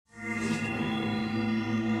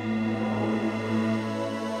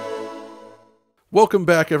Welcome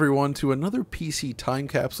back, everyone, to another PC time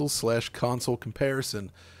capsule / console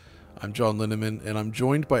comparison. I'm John Linneman, and I'm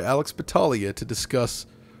joined by Alex Battaglia to discuss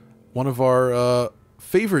one of our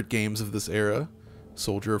favorite games of this era,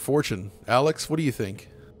 Soldier of Fortune. Alex, what do you think?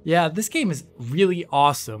 Yeah, this game is really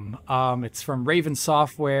awesome. It's from Raven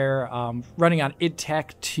Software, running on id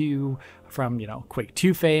Tech 2 from, Quake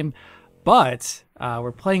 2 fame. But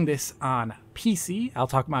we're playing this on PC. I'll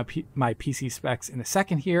talk about my PC specs in a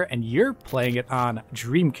second here, and you're playing it on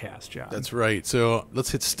Dreamcast, John. That's right. So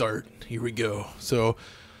let's hit start. Here we go. So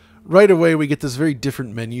right away, we get this very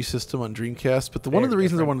different menu system on Dreamcast. But one of the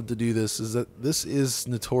reasons I wanted to do this is that this is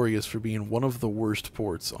notorious for being one of the worst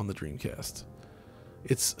ports on the Dreamcast.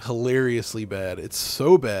 It's hilariously bad. It's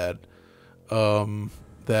so bad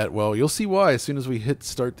that, well, you'll see why as soon as we hit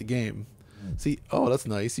start the game. See, oh, that's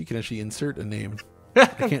nice. You can actually insert a name. I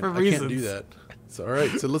can't do that. It's all right.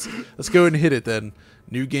 So let's go ahead and hit it then.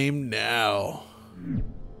 New game now.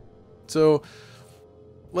 So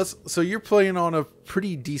you're playing on a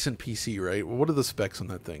pretty decent PC, right? What are the specs on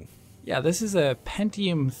that thing? Yeah, this is a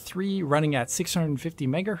Pentium 3 running at 650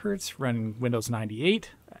 megahertz, running Windows 98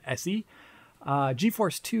 SE.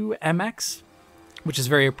 GeForce 2 MX, which is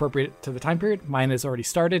very appropriate to the time period. Mine has already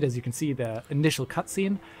started, as you can see the initial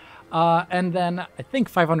cutscene. And then I think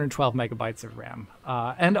 512 megabytes of RAM.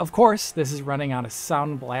 And of course, this is running on a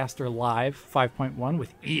Sound Blaster Live 5.1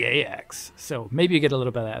 with EAX. So maybe you get a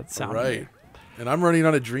little bit of that sound. Right. Here. And I'm running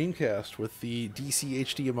on a Dreamcast with the DC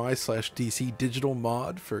HDMI / DC digital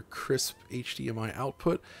mod for crisp HDMI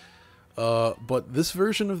output. But this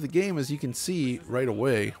version of the game, as you can see right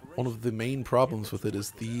away, one of the main problems with it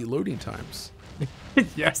is the loading times.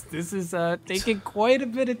 Yes, this is taking quite a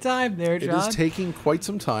bit of time there, John. It is taking quite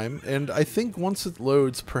some time, and I think once it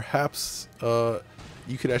loads, perhaps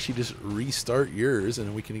you could actually just restart yours,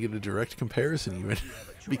 and we can get a direct comparison even.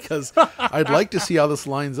 Because I'd like to see how this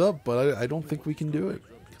lines up, but I don't think we can do it.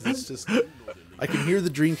 'Cause it's just, I can hear the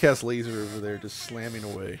Dreamcast laser over there just slamming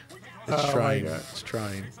away. It's trying. It's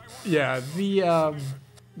trying. Yeah,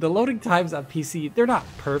 the loading times on PC, they're not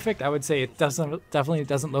perfect. I would say it definitely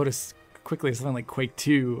doesn't load as quickly as something like Quake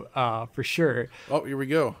 2, for sure. Oh, here we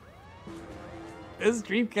go. This is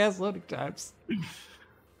Dreamcast loading times.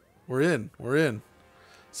 We're in.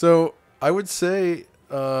 So I would say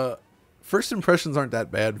first impressions aren't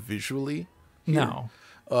that bad visually here.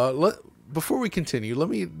 No. Before we continue, let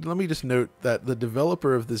me just note that the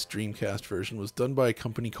developer of this Dreamcast version was done by a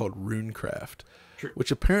company called Runecraft,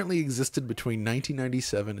 which apparently existed between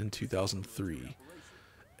 1997 and 2003.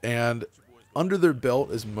 And under their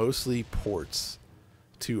belt is mostly ports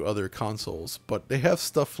to other consoles, but they have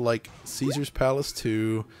stuff like Caesar's Palace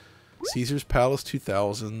 2, Caesar's Palace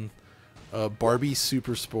 2000, Barbie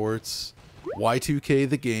Super Sports, Y2K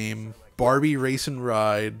the game, Barbie Race and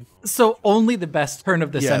Ride. So only the best turn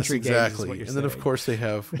of the century games. Yes, exactly. Games is what you're and saying. Then of course they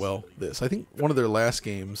have, well, this. I think one of their last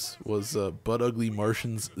games was Butt Ugly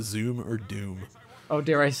Martians Zoom or Doom. Oh,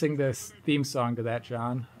 dare I sing this theme song to that,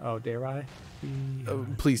 John? Oh, dare I?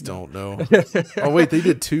 Please don't, no. Oh, wait, they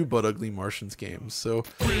did 2 Butt Ugly Martians games, so...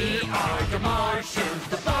 We are the Martians,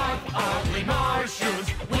 the Butt Ugly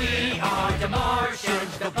Martians. We are the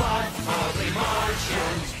Martians, the Butt Ugly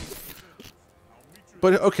Martians.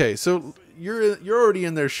 But, okay, so you're already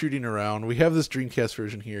in there shooting around. We have this Dreamcast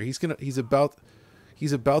version here. He's about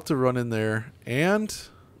to run in there, and...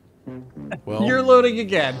 Well... You're loading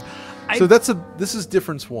again. So this is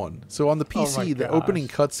difference 1. So on the PC, the gosh. opening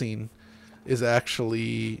cutscene is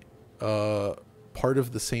actually part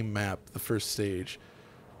of the same map, the first stage,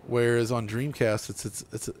 whereas on Dreamcast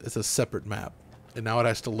it's a separate map, and now it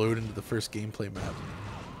has to load into the first gameplay map.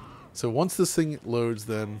 So once this thing loads,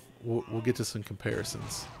 then we'll get to some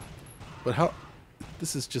comparisons. But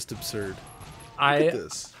this is just absurd. Look at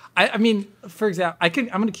this. I mean, for example, I'm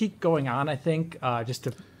going to keep going on. I think just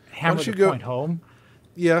to hammer the point home.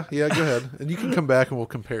 Yeah, go ahead, and you can come back and we'll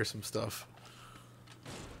compare some stuff.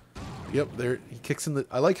 Yep, there he kicks in the.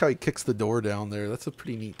 I like how he kicks the door down there. That's a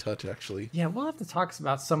pretty neat touch, actually. Yeah, we'll have to talk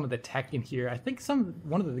about some of the tech in here. I think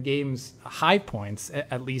one of the game's high points,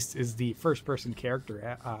 at least, is the first-person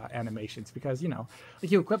character animations, because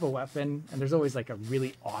like you equip a weapon, and there's always like a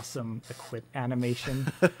really awesome equip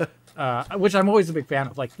animation, which I'm always a big fan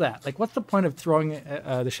of, like that. Like, what's the point of throwing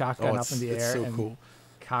the shotgun up in the air? It's so and cool.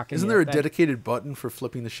 Cocking Isn't there a dedicated button for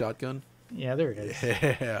flipping the shotgun? Yeah, there is.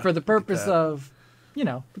 Yeah, for the purpose of.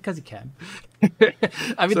 Because you can.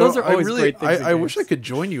 I mean, those are always great things. I wish I could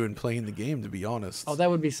join you in playing the game, to be honest. Oh, that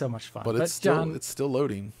would be so much fun. But it's still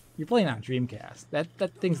loading. You're playing on Dreamcast.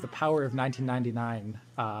 That thing's the power of 1999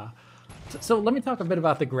 So let me talk a bit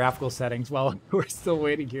about the graphical settings while we're still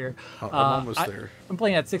waiting here. I'm almost there. I'm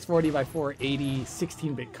playing at 640 by 480,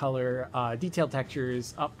 16-bit color, detailed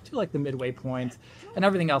textures up to like the midway point, and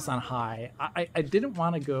everything else on high. I didn't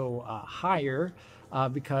want to go higher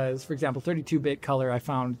because, for example, 32-bit color I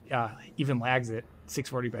found even lags at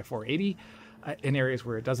 640 by 480 in areas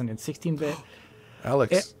where it doesn't in 16-bit.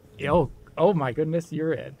 Alex. Oh my goodness,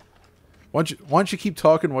 you're in. Why don't you keep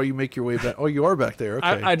talking while you make your way back? Oh, you are back there. Okay.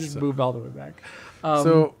 I just moved all the way back.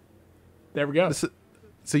 So there we go.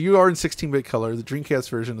 So you are in 16-bit color. The Dreamcast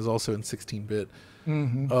version is also in 16-bit.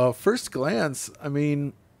 Mm-hmm. First glance, I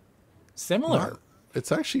mean, similar.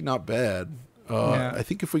 It's actually not bad. Yeah. I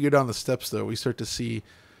think if we go down the steps, though, we start to see.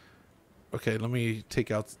 Okay, let me take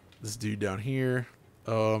out this dude down here,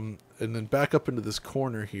 and then back up into this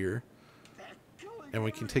corner here, and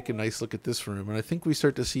we can take a nice look at this room. And I think we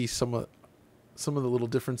start to see some of the little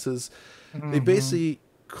differences. They basically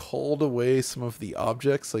called away some of the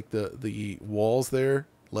objects, like the walls there,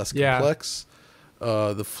 less complex.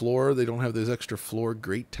 The floor, they don't have those extra floor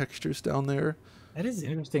grate textures down there. That is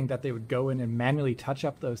interesting that they would go in and manually touch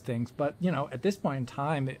up those things. But, you know, at this point in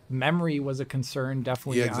time, memory was a concern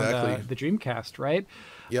definitely on the Dreamcast, right?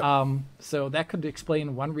 Yep. So that could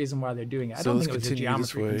explain one reason why they're doing it. I don't think it was a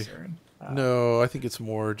geometry concern. No, I think it's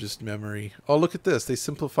more just memory. Oh, look at this. They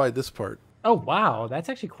simplified this part. Oh, wow. That's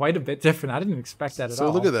actually quite a bit different. I didn't expect that at all.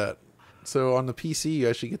 So look at that. So on the PC, you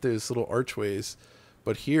actually get those little archways.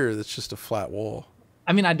 But here, it's just a flat wall.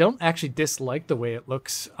 I mean, I don't actually dislike the way it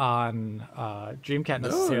looks on Dreamcast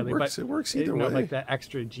necessarily, but it works either way. Like that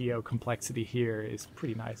extra geo complexity here is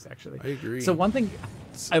pretty nice, actually. I agree. So one thing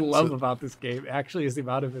I love about this game actually is the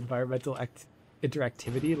amount of environmental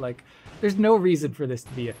interactivity. Like, there's no reason for this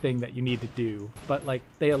to be a thing that you need to do, but like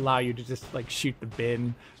they allow you to just like shoot the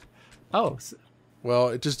bin. Well,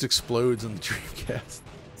 it just explodes on the Dreamcast.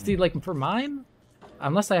 See, like for mine,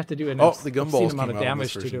 unless I have to do an obscene amount of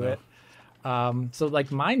damage to do it. So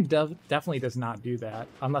like mine definitely does not do that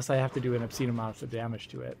unless I have to do an obscene amount of damage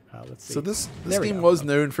to it. Let's see. So this game was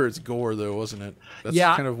known for its gore, though, wasn't it? That's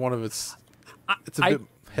kind of one of its. It's a bit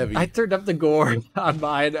heavy. I turned up the gore on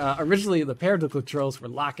mine. Originally, the parental controls were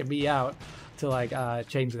locking me out to like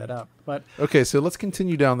change that up. But okay, so let's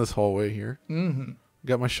continue down this hallway here. Mm-hmm.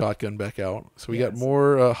 Got my shotgun back out, so we got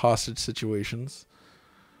more hostage situations.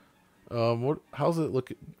 How's it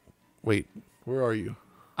look? Wait, where are you?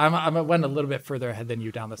 I went a little bit further ahead than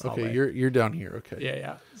you down this hallway. Okay, you're down here. Okay.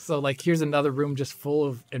 Yeah. So like, here's another room just full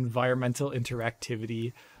of environmental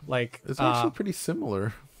interactivity. Like it's actually pretty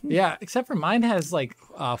similar. Yeah, except for mine has like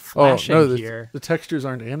flashing here. The textures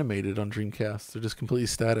aren't animated on Dreamcast. They're just completely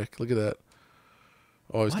static. Look at that.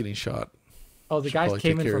 Oh, I was getting shot. Oh, the guys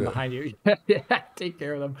came in from behind you. Yeah, take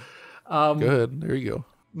care of them. Go ahead. There you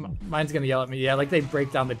go. Mine's gonna yell at me. Yeah, like they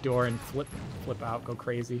break down the door and flip out, go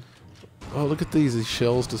crazy. Oh, look at these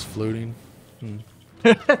shells just floating.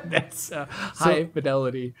 That's high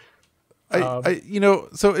fidelity.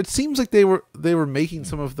 So it seems like they were making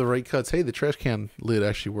some of the right cuts. Hey, the trash can lid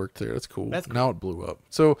actually worked there. That's cool. Now it blew up.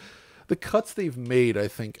 So the cuts they've made, I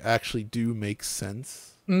think, actually do make sense.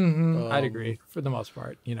 Mm-hmm. I'd agree for the most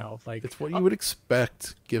part. You know, like it's what you would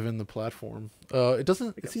expect given the platform. It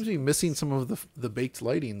doesn't. It seems to be missing some of the baked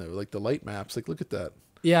lighting though, like the light maps. Like look at that.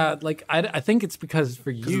 Yeah, like I think it's because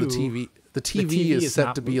for you, the TV is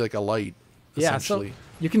set to be like a light. Yeah, so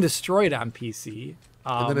you can destroy it on PC.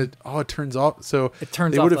 And then it turns off. So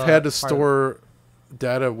they would have had to store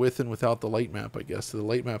data with and without the light map, I guess. So the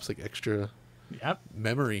light map's like extra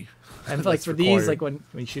memory. And like for these, like when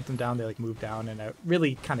you shoot them down, they like move down in a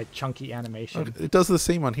really kind of chunky animation. It does the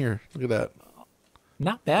same on here. Look at that.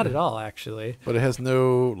 Not bad at all, actually. But it has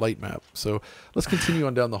no light map. So let's continue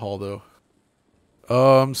on down the hall, though.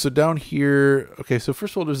 So down here, okay, so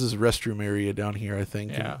first of all, there's this restroom area down here, I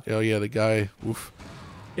think. Yeah. And, oh, yeah, the guy, oof.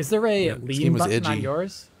 Is there a lean button on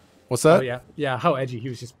yours? What's that? Oh, yeah. Yeah, how edgy. He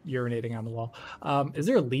was just urinating on the wall. Is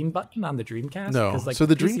there a lean button on the Dreamcast? No. Like, so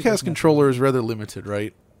the Dreamcast controller is rather limited,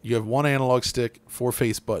 right? You have one analog stick, 4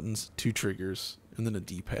 face buttons, 2 triggers, and then a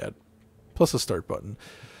D-pad, plus a start button.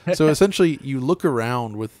 So essentially, you look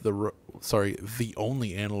around with the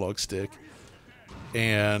only analog stick,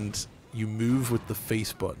 and you move with the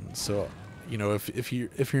face button. So, you know, if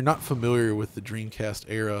you're not familiar with the Dreamcast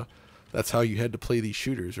era, that's how you had to play these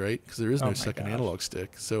shooters, right? Because there is no second analog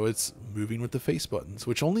stick. So it's moving with the face buttons,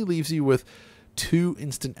 which only leaves you with 2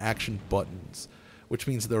 instant action buttons, which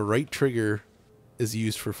means the right trigger is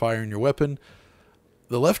used for firing your weapon.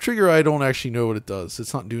 The left trigger, I don't actually know what it does.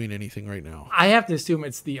 It's not doing anything right now. I have to assume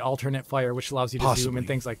it's the alternate fire, which allows you to zoom Possibly. and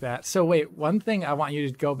things like that. So wait, one thing I want you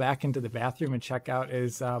to go back into the bathroom and check out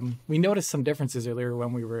is we noticed some differences earlier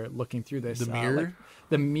when we were looking through this. The mirror? Like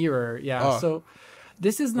the mirror, yeah. Oh. So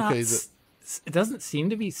this is not. Okay, It doesn't seem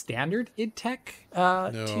to be standard id Tech.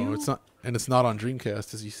 No, 2. it's not, and it's not on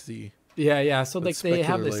Dreamcast, as you see. Yeah. So like That they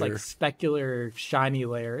have specular this like layer. specular shiny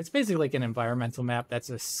layer. It's basically like an environmental map that's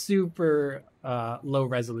a super low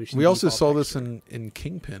resolution. We also default saw texture. this in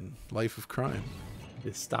Kingpin, Life of Crime.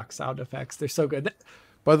 The stock sound effects. They're so good.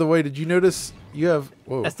 By the way, did you notice you have?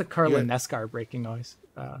 Whoa, That's the Carlin Nescar breaking noise.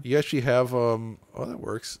 You actually have that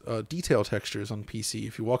works. Detail textures on PC.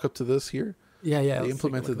 If you walk up to this here, Yeah. they let's take a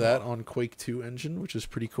implemented look that at on Quake 2 engine, which is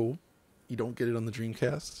pretty cool. You don't get it on the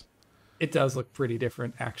Dreamcast. It does look pretty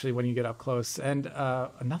different actually when you get up close. And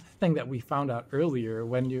another thing that we found out earlier,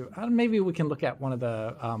 when you maybe we can look at one of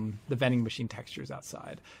the vending machine textures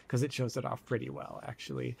outside because it shows it off pretty well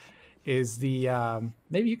actually. Is the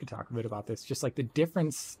maybe you could talk a bit about this, just like the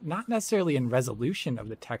difference, not necessarily in resolution of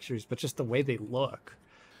the textures, but just the way they look.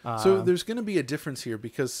 So there's going to be a difference here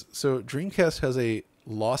because Dreamcast has a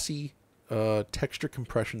lossy texture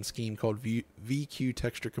compression scheme called VQ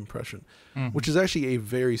texture compression, which is actually a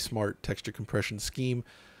very smart texture compression scheme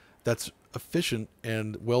that's efficient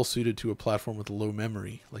and well suited to a platform with low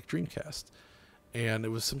memory like Dreamcast. And it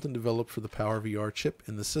was something developed for the Power VR chip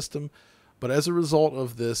in the system. But as a result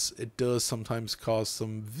of this, it does sometimes cause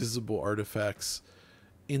some visible artifacts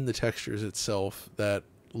in the textures itself that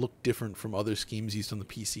look different from other schemes used on the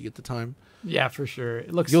PC at the time. Yeah, for sure.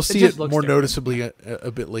 It looks. You'll see just it looks more different. noticeably a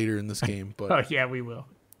bit later in this game. But Oh yeah, we will.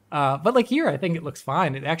 But like here, I think it looks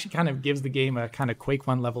fine. It actually kind of gives the game a kind of Quake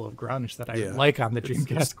 1 level of grunge that I Yeah. like on the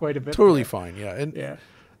Dreamcast quite a bit. totally fine, yeah. And Yeah.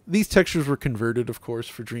 these textures were converted, of course,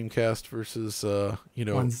 for Dreamcast versus, Ones that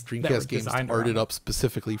were Dreamcast games designed arted around up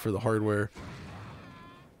specifically for the hardware.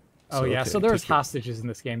 Oh yeah, okay, so there's take your- hostages in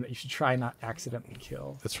this game that you should try not accidentally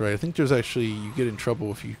kill. That's right. I think there's actually, you get in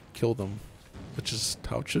trouble if you kill them, which is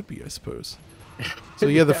how it should be, I suppose. So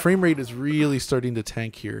yeah, the frame rate is really starting to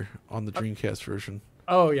tank here on the Dreamcast version.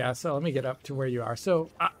 Oh yeah, so let me get up to where you are. So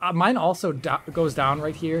mine also goes down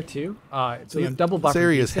right here too. So double buffer. This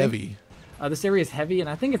area is VSync. heavy. This area is heavy, and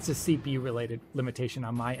I think it's a CPU related limitation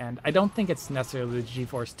on my end. I don't think it's necessarily the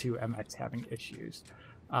GeForce 2 MX having issues.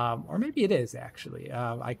 Or maybe it is actually.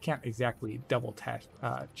 I can't exactly double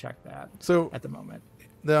check that So at the moment.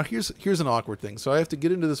 now here's an awkward thing. So I have to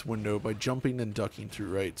get into this window by jumping and ducking through,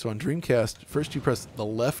 right? So on Dreamcast, first you press the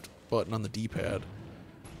left button on the D-pad,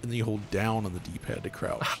 and then you hold down on the D-pad to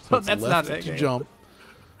crouch. So it's That's left not it, to okay. jump,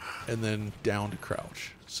 and then down to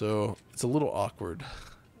crouch. So it's a little awkward,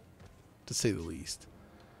 to say the least.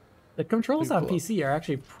 The controls Pretty on cool. PC are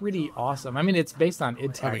actually pretty awesome. I mean, it's based on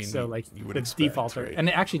id Tech, mean, so like you would the expect, defaults are, right? and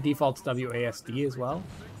it actually defaults WASD as well.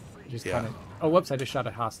 Just Yeah. kind of. Oh, whoops! I just shot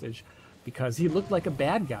a hostage because he looked like a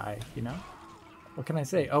bad guy. You know, what can I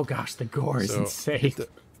say? Oh gosh, the gore is insane.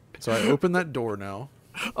 So I open that door now.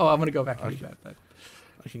 Oh, I'm gonna go back and do that. But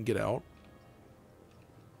I can get out.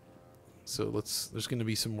 So there's going to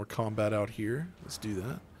be some more combat out here. Let's do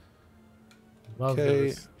that. love Okay.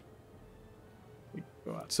 those. We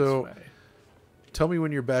go out So- this way. Tell me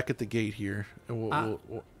when you're back at the gate here, and Ah.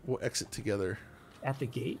 we'll exit together. At the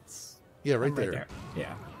gates. Yeah, I'm right there.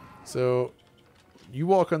 Yeah. So you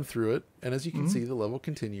walk on through it, and as you Mm-hmm. can see, the level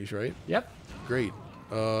continues, right? Yep. Great.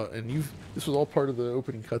 And this was all part of the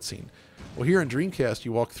opening cutscene. Well, here in Dreamcast,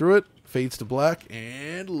 you walk through it, fades to black,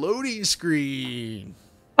 and loading screen.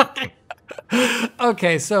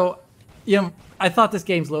 Okay, so I thought this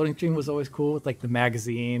game's loading screen was always cool with like the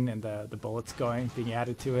magazine and the bullets being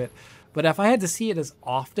added to it. But if I had to see it as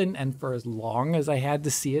often and for as long as I had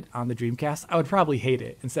to see it on the Dreamcast, I would probably hate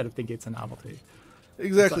it instead of think it's a novelty.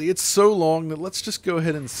 Exactly. It's so long that let's just go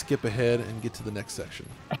ahead and skip ahead and get to the next section.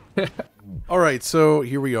 All right, so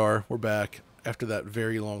here we are. We're back after that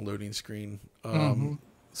very long loading screen.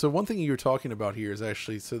 So one thing you were talking about here is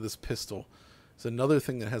actually, this pistol. It's another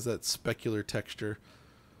thing that has that specular texture.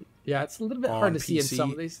 Yeah, it's a little bit On hard to see in PC,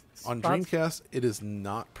 some of these On spots. Dreamcast, it is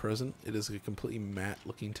not present. It is a completely matte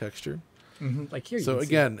looking texture. Like here, you So can see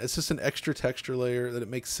again, it's just an extra texture layer that it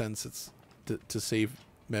makes sense it's to save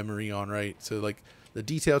memory on, right? So like the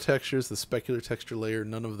detail textures, the specular texture layer,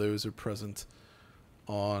 none of those are present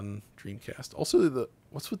on Dreamcast. Also,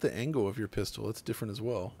 what's with the angle of your pistol? It's different as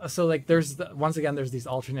well. So like there's once again there's these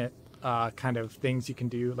alternate kind of things you can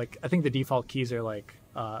do. Like I think the default keys are like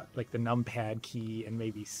the numpad key and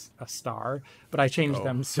maybe a star, but I changed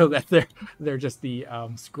them so that they're just the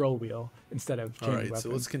scroll wheel instead of changing weapons. So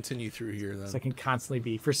let's continue through here then. So I can constantly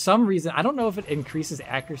be, for some reason, I don't know if it increases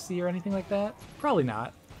accuracy or anything like that. Probably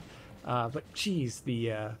not. But geez,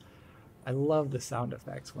 I love the sound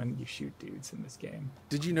effects when you shoot dudes in this game.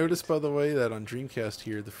 Did you notice, by the way, that on Dreamcast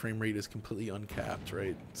here, the frame rate is completely uncapped,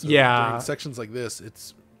 right? So yeah. During sections like this,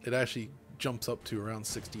 it actually jumps up to around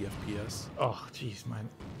 60 FPS. Oh, geez, man.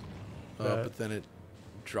 But then it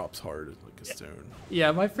drops hard like a stone.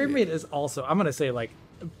 Yeah, my frame rate is also, I'm going to say, like,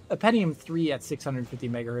 a Pentium 3 at 650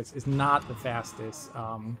 megahertz is not the fastest.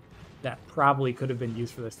 That probably could have been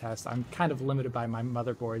used for this test. I'm kind of limited by my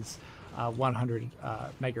motherboard's 100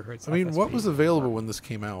 megahertz. I mean, FSP. what was available when this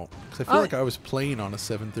came out? Because I feel like I was playing on a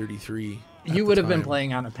 733. You would have been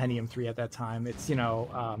playing on a Pentium 3 at that time. It's,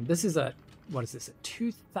 this is a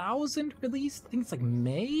 2000 release? I think it's like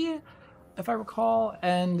May, if I recall.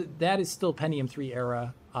 And that is still Pentium 3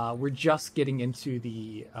 era. We're just getting into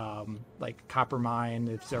the Coppermine.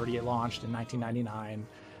 It's already launched in 1999.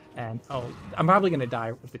 And I'm probably going to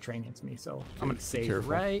die if the train hits me. So I'm going to save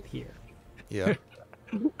right here. Yeah.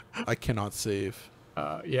 I cannot save.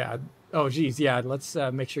 Yeah. Oh, geez. Yeah. Let's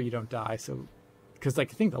make sure you don't die. So, because I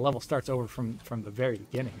think the level starts over from the very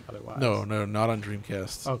beginning. Otherwise, no, not on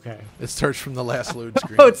Dreamcast. Okay. It starts from the last load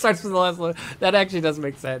screen. Oh, it starts from the last load. That actually does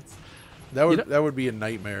make sense. That would be a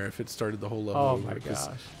nightmare if it started the whole level. Oh over, my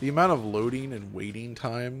gosh. The amount of loading and waiting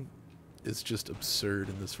time is just absurd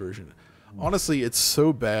in this version. Honestly, it's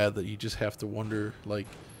so bad that you just have to wonder, like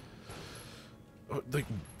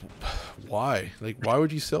why? Like, why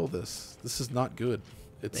would you sell this? This is not good.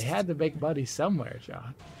 They had to make money somewhere,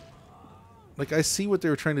 John. Like, I see what they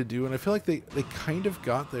were trying to do, and I feel like they kind of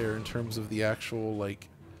got there in terms of the actual, like,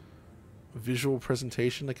 visual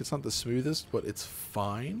presentation. Like, it's not the smoothest, but it's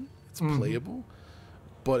fine. It's playable.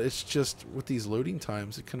 But it's just, with these loading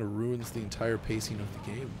times, it kind of ruins the entire pacing of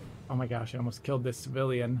the game. Oh my gosh, I almost killed this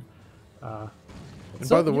civilian. And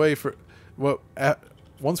by the way,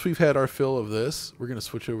 once we've had our fill of this, we're going to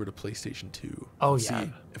switch over to PlayStation 2. Oh, see yeah.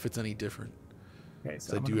 if it's any different. Okay,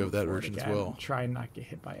 so I do have that version as well. Try and not get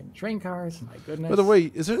hit by any train cars. My goodness. By the way,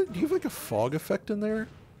 do you have like a fog effect in there?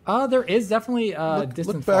 There is definitely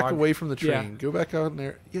distant look back fog. away from the train. Yeah. Go back out in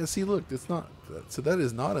there. Yeah, see, look, it's not. So that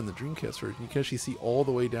is not in the Dreamcast version. You can actually see all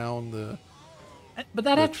the way down the. But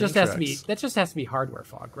that just train has to be. tracks. That just has to be hardware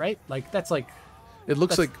fog, right? Like that's like. It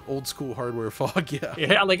looks like old school hardware fog. Yeah.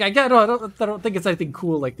 Yeah, like I don't think it's anything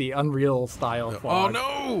cool like the Unreal style Oh fog.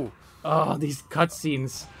 no! Oh, these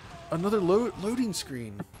cutscenes. Another loading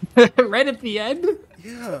screen. Right at the end.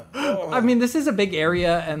 Yeah. Oh. I mean, this is a big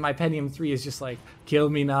area, and my Pentium 3 is just like, kill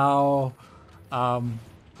me now.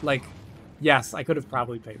 Like, yes, I could have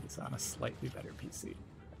probably played this on a slightly better PC.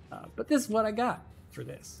 But this is what I got for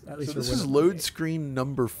this. At least So this is load screen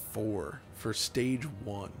number 4 for stage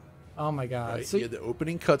 1. Oh my god. Right? So You had the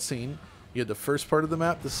opening cutscene. You had the first part of the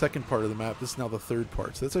map, the second part of the map. This is now the third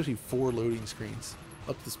part. So that's actually 4 loading screens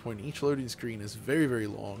up to this point. Each loading screen is very, very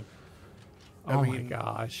long. oh my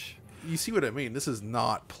gosh. You see what I mean? This is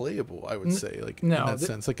not playable, I would say, like no, in that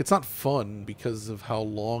sense. Like, it's not fun because of how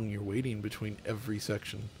long you're waiting between every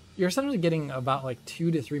section. You're essentially getting about like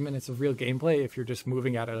 2 to 3 minutes of real gameplay if you're just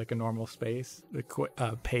moving at like a normal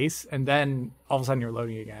pace, and then all of a sudden you're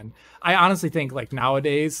loading again. I honestly think like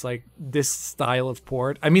nowadays, like this style of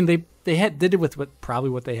port, I mean they did it with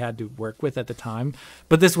what they had to work with at the time,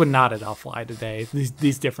 but this would not at all fly today.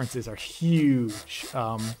 These differences are huge.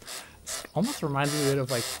 Almost reminds me a bit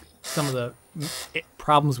of like some of the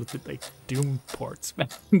problems with the like Doom ports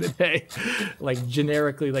back in the day. Like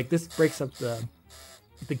generically, like this breaks up the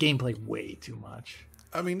gameplay way too much.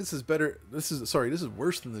 I mean, this is better. This is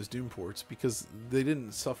worse than those Doom ports because they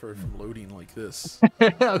didn't suffer from loading like this.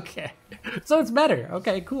 Okay, so it's better.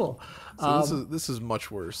 Okay, cool. So this is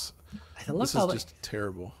much worse. I love This how is just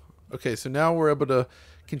terrible. Okay, so now we're able to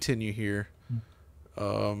continue here.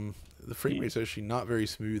 The frame rate's actually not very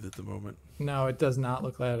smooth at the moment. No, it does not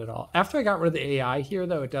look like that at all. After I got rid of the AI here,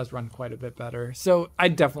 though, it does run quite a bit better. So I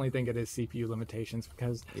definitely think it is CPU limitations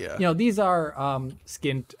because, these are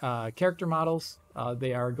skinned character models.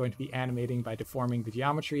 They are going to be animating by deforming the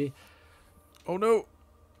geometry. Oh, no.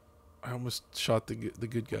 I almost shot the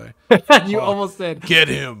good guy. You almost did. Get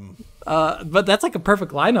him. But that's like a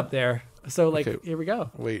perfect lineup there. So, like, Okay. Here we go.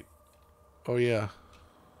 Wait. Oh, yeah.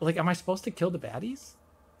 Like, am I supposed to kill the baddies?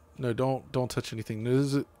 No, don't touch anything.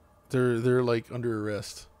 They're like under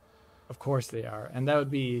arrest. Of course they are, and that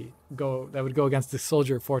would go against the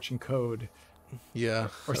Soldier of Fortune code. Yeah.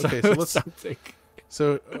 Or Okay, so let's something.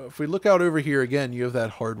 So if we look out over here again, you have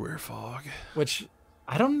that hardware fog. Which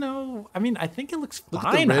I don't know. I mean, I think it looks Look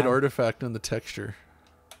fine. at the red artifact and the texture.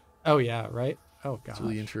 Oh yeah, right. Oh god, It's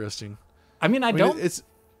really interesting. I mean, I don't It's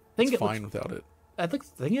think it fine looks, without it. I think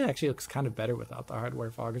it actually looks kind of better without the hardware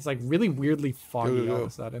fog. It's like really weirdly foggy Go. all of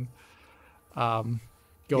a sudden. Yeah,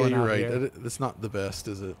 Going you're out right. here. That's not the best,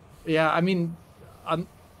 is it? Yeah, I mean, this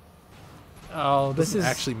Doesn't is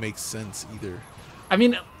actually make sense either. I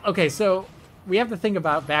mean, okay, so we have to think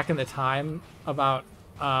about back in the time about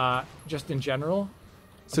just in general.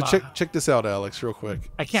 So check this out, Alex, real quick.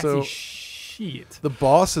 I can't so see shit. the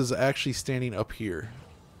boss is actually standing up here,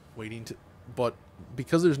 waiting to. But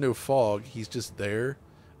because there's no fog, he's just there,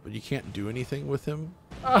 but you can't do anything with him.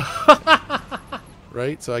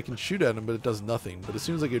 Right? So I can shoot at him, but it does nothing. But as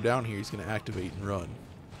soon as I go down here, he's going to activate and run.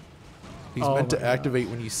 He's meant to activate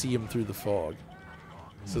when you see him through the fog.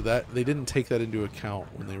 So that they didn't take that into account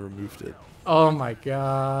when they removed it. Oh my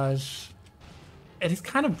gosh. It is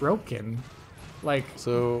kind of broken. Like,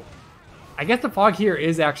 So I guess the fog here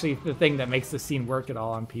is actually the thing that makes the scene work at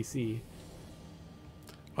all on PC.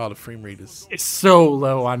 the frame rate is. It's so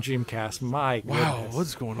low on Dreamcast. My Wow, goodness.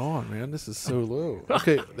 what's going on, man? This is so low.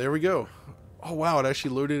 Okay, there we go. Oh wow, it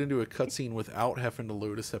actually loaded into a cutscene without having to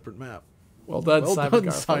load a separate map. Well done, Well Simon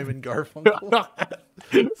done, Garfunkel. Simon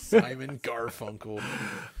Garfunkel. Simon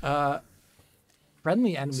Garfunkel.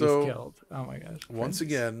 Friendly enemies So, killed. Oh my gosh. Once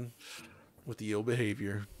again, with the ill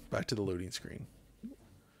behavior, back to the loading screen.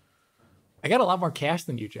 I got a lot more cash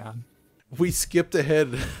than you, John. We skipped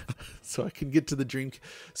ahead so I can get to the Dream.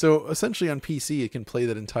 So essentially on PC, it can play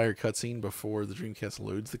that entire cutscene before the Dreamcast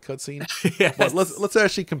loads the cutscene. Yes. But let's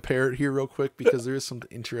actually compare it here real quick because there is some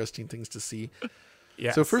interesting things to see.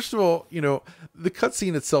 Yes. So first of all, the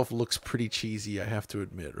cutscene itself looks pretty cheesy, I have to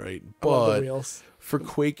admit, right? I love the But wheels. for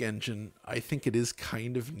Quake Engine, I think it is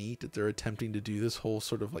kind of neat that they're attempting to do this whole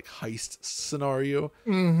sort of like heist scenario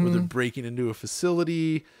where they're breaking into a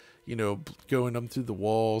facility, going up through the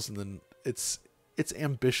walls, and then it's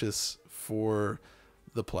ambitious for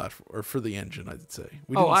the platform or for the engine, I'd say.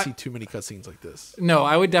 We didn't see too many cutscenes like this. No,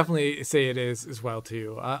 I would definitely say it is as well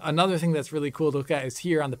too. Another thing that's really cool to look at is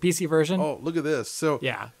here on the PC version. Oh, look at this. So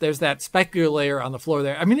Yeah, there's that specular layer on the floor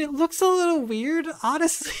there. I mean, it looks a little weird,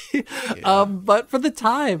 honestly. Yeah. But for the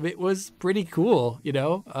time, it was pretty cool,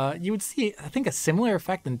 You would see, I think, a similar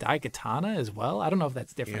effect in Daikatana as well. I don't know if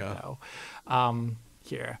that's different, though.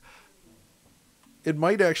 Here. it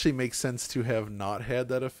might actually make sense to have not had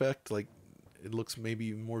that effect. Like, it looks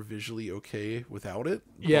maybe more visually okay without it.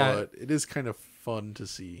 Yeah. But it is kind of fun to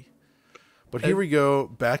see. But here we go.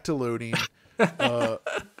 Back to loading. I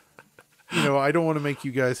don't want to make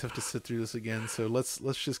you guys have to sit through this again. So let's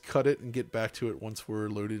just cut it and get back to it once we're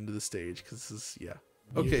loaded into the stage. Because this is, yeah.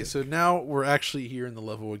 Okay, so now we're actually here in the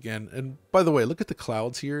level again. And by the way, look at the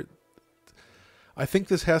clouds here. I think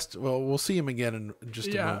this has to, well, we'll see him again in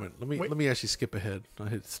just a moment. Let me actually skip ahead. I'll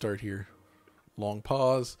hit start here. Long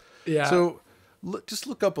pause. Yeah. So just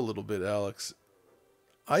look up a little bit, Alex.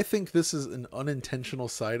 I think this is an unintentional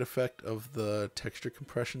side effect of the texture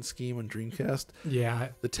compression scheme on Dreamcast. Yeah.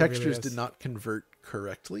 The textures did not convert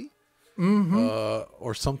correctly.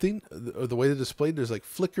 Or something. The way they're displayed, there's like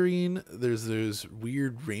flickering. There's those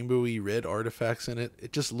weird rainbowy red artifacts in it.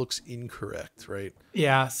 It just looks incorrect, right?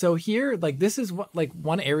 Yeah. So here, like, this is what, like,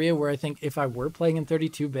 one area where I think if I were playing in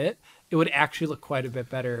 32-bit, it would actually look quite a bit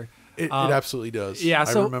better. It absolutely does. Yeah, I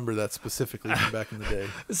so- remember that specifically from back in the day.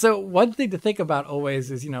 So one thing to think about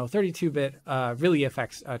always is, 32-bit really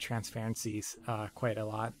affects transparencies quite a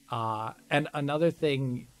lot. And another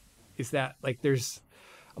thing is that, like, there's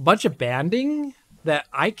a bunch of banding that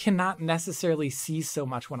I cannot necessarily see so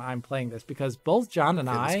much when I'm playing this, because both John and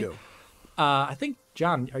Let's I go. I think,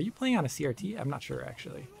 John, are you playing on a CRT? I'm not sure,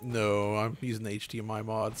 actually. No, I'm using the HDMI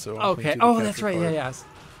mod, so I'm Okay. playing through Oh, the that's capture right. card. Yeah, yes.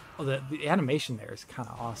 Oh, the animation there is kind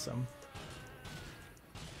of awesome.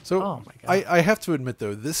 So Oh my God. I have to admit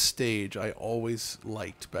though, this stage I always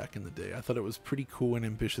liked back in the day. I thought it was pretty cool and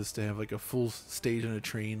ambitious to have like a full stage on a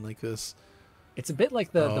train like this. It's a bit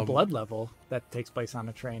like the blood level that takes place on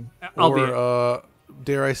a train. Albeit, Or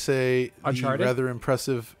dare I say, Uncharted? the rather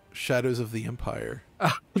impressive Shadows of the Empire.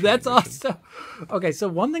 that's awesome. Okay, so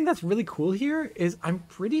one thing that's really cool here is I'm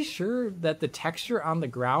pretty sure that the texture on the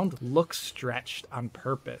ground looks stretched on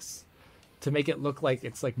purpose to make it look like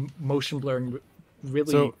it's like motion blurring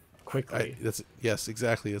really So, quickly. Yes,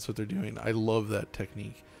 exactly. That's what they're doing. I love that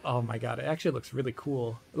technique. Oh my God, it actually looks really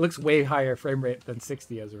cool. It looks way higher frame rate than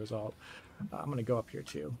 60 as a result. I'm going to go up here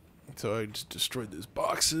too. So I just destroyed those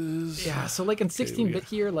boxes. Yeah, so like in 16-bit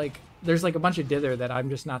here, like there's like a bunch of dither that I'm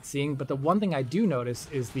just not seeing. But the one thing I do notice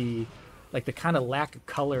is the like the kind of lack of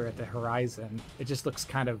color at the horizon. It just looks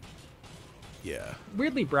kind of Yeah.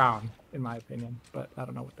 weirdly brown, in my opinion. But I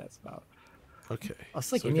don't know what that's about. Okay. Oh,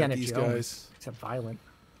 it's like so I got Indiana these Jones, guys. except violent.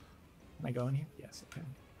 Can I go in here? Yes, I can.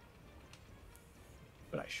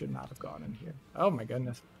 But I should not have gone in here. Oh my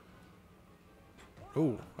goodness.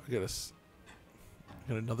 Oh, I got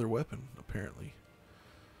another weapon apparently.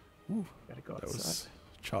 Ooh, Gotta go that outside. was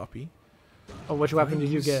choppy. Oh, which weapon did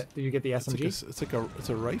you Nice. get? Did you get the SMG? It's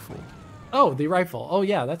a rifle. Oh, the rifle. Oh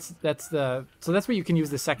yeah, that's the so that's what you can use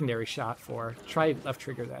the secondary shot for. Try left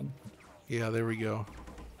trigger then. Yeah, there we go.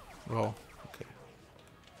 Well, okay.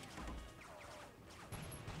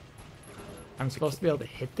 I'm supposed to be able to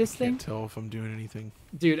hit this thing? Can't tell if I'm doing anything.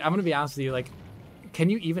 Dude, I'm gonna be honest with you, like, can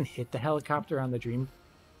you even hit the helicopter on the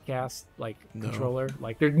Dreamcast No. controller?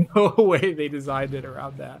 Like there's no way they designed it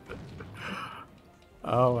around that.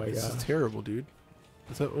 Oh my This god. is terrible, dude.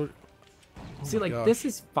 Is that what? Oh See, my like gosh. this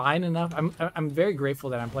is fine enough. I'm very grateful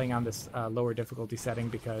that I'm playing on this lower difficulty setting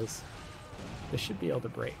because this should be able to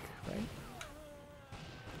break, right?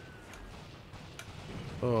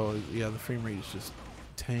 Oh yeah, the frame rate is just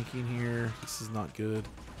tanking here. This is not good.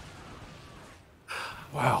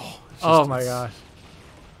 Wow. It's Oh just- my it's- gosh.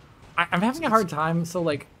 I'm having a hard time. So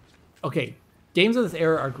like, okay, games of this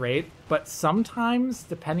era are great, but sometimes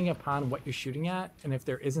depending upon what you're shooting at, and if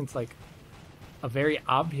there isn't like a very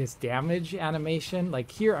obvious damage animation, like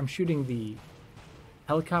here I'm shooting the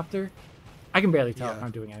helicopter, I can barely tell if Yeah.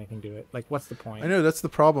 I'm doing anything to it. Like, what's the point? I know that's the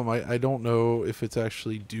problem. I don't know if it's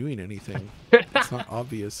actually doing anything. It's not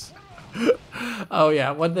obvious. Oh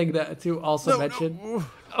yeah, one thing to also No, mention. no.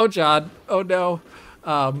 Oh John, oh no.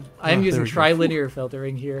 I am Oh, using there we go. trilinear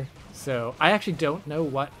filtering here, so I actually don't know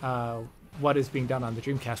what is being done on the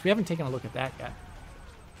Dreamcast. We haven't taken a look at that yet.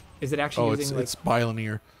 Is it actually Oh, using it's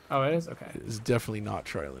bilinear. Oh, it is? Okay. It's definitely not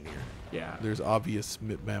trilinear. Yeah. There's obvious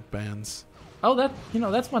map bands. Oh,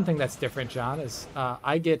 that's one thing that's different, John, is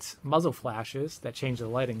I get muzzle flashes that change the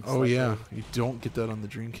lighting Oh slightly. yeah, you don't get that on the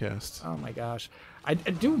Dreamcast. Oh my gosh. I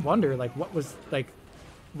do wonder what was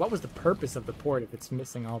the purpose of the port if it's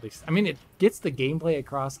missing all these? I mean, it gets the gameplay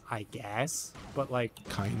across, I guess, but like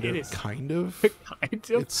Kind it of. is Kind of.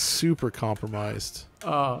 kind of. It's super compromised.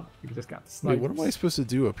 Oh, you just got the snipes. Wait, what am I supposed to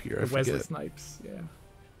do up here? I The Wesley forget. snipes, yeah.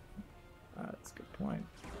 That's a good point.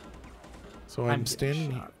 So I'm I'm getting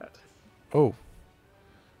standing. shot at. Oh,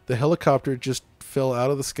 the helicopter just fell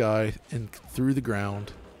out of the sky and through the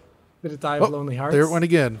ground. Did it die of Oh, lonely hearts? there it went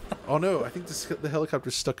again. Oh no, I think the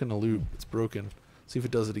helicopter's stuck in a loop. It's broken. See if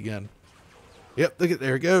it does it again. Yep, look at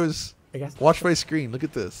there it goes. I guess. Watch my screen. Look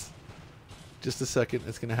at this. Just a second.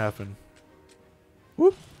 It's gonna happen.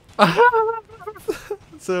 Whoop.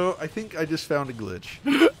 So I think I just found a glitch.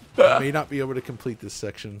 I may not be able to complete this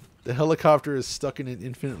section. The helicopter is stuck in an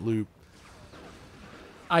infinite loop.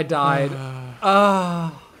 I died.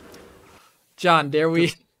 John, dare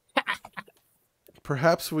we?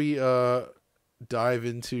 Perhaps we dive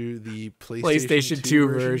into the PlayStation 2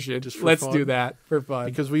 version. just for Let's fun. do that for fun.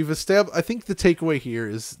 Because we've established, I think the takeaway here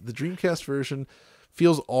is the Dreamcast version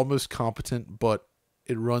feels almost competent, but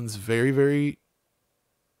it runs very, very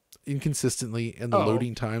inconsistently, and the Oh.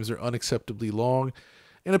 loading times are unacceptably long.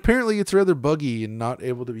 And apparently it's rather buggy and not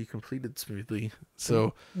able to be completed smoothly.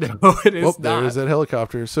 So, No, it is oh, there not. is that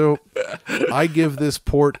helicopter. So I give this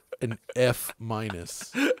port an F-.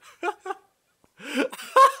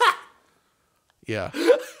 Yeah.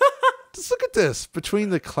 Just look at this. Between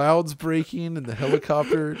the clouds breaking and the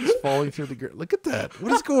helicopter just falling through the ground. Look at that.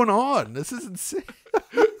 What is going on? This is insane.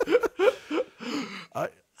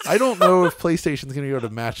 I don't know if PlayStation's going to be able to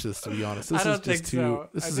match this, to be honest. This I don't is just think too. so.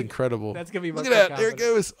 This I is think incredible. that's gonna be Look much at more that. There it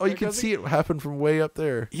confident. goes. Oh, you There can goes see it happen from way up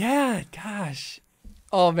there. Yeah, gosh.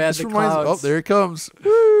 Oh man, This the reminds me. Oh, clouds. there it comes.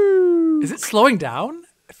 Woo! Is it slowing down?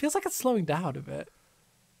 It feels like it's slowing down a bit.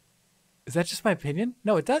 Is that just my opinion?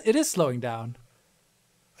 No, it does. It is slowing down.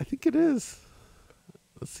 I think it is.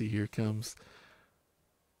 Let's see. Here it comes.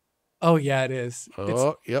 Oh yeah, it is. It's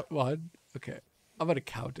Oh, yep. one. Okay, I'm gonna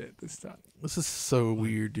count it this time. This is so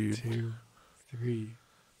weird, dude. 2, 3,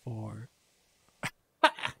 4.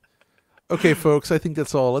 Okay, folks, I think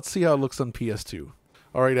that's all. Let's see how it looks on PS2.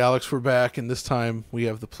 All right, Alex, we're back, and this time we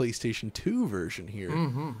have the PlayStation 2 version here,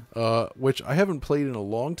 which I haven't played in a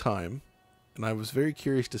long time, and I was very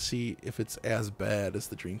curious to see if it's as bad as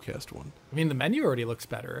the Dreamcast one. I mean, the menu already looks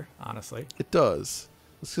better, honestly. It does.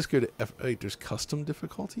 Let's just go to Wait, there's custom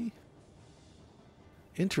difficulty?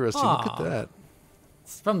 Interesting, look at Aw. that.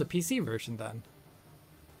 It's from the PC version then.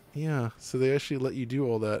 Yeah, so they actually let you do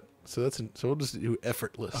all that. So so we'll just do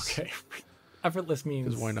effortless. Okay. Effortless means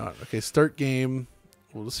Because why not? Okay, start game.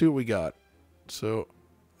 Well, let's see what we got. So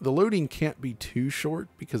the loading can't be too short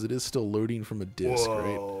because it is still loading from a disc,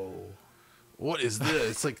 right? What is this?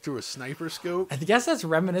 It's like through a sniper scope. I guess that's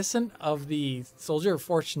reminiscent of the Soldier of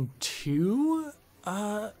Fortune 2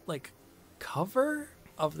 like cover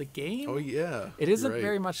of the game. Oh yeah. It isn't right.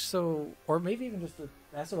 very much so, or maybe even just the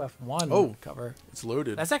SOF1 cover. It's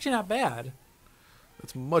loaded. That's actually not bad.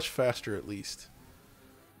 It's much faster at least.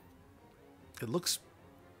 It looks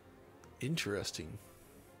interesting.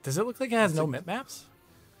 Does it look like it has no mip maps?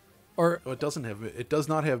 Or Oh, it doesn't have. It does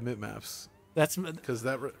not have mip maps that's because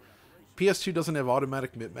PS2 doesn't have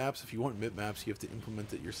automatic mip maps. If you want mip maps, you have to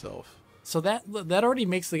implement it yourself. so that already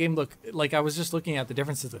makes the game look like, I was just looking at the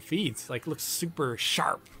differences of feeds. Like, looks super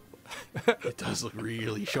sharp. It does look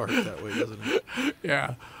really sharp that way, doesn't it?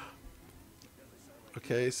 Yeah.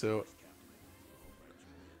 Okay, so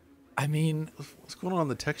I mean, what's going on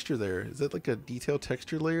the texture there? Is that like a detailed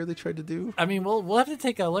texture layer they tried to do? we'll have to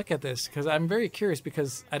take a look at this because I'm very curious,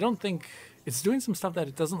 because I don't think it's doing some stuff that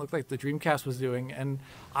it doesn't look like the Dreamcast was doing, and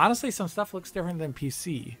honestly, some stuff looks different than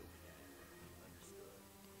PC.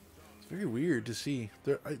 It's very weird to see.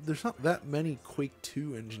 There's not that many Quake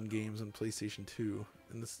 2 engine games on PlayStation 2,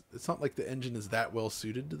 and it's not like the engine is that well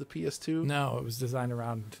suited to the PS2. No, it was designed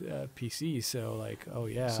around PC, so like, oh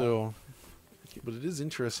yeah. So, but it is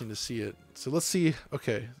interesting to see it. So let's see.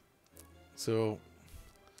 Okay, so,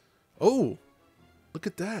 oh, look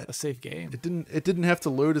at that. A safe game. It didn't have to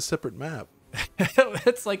load a separate map.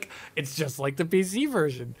 It's just like the PC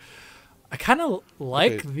version. I kind of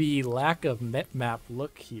like the lack of map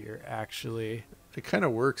look here, actually. It kind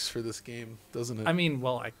of works for this game, doesn't it? I mean,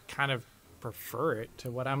 well, I kind of prefer it to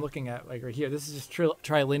what I'm looking at, like right here. This is just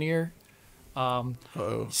trilinear.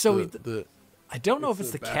 So I don't know if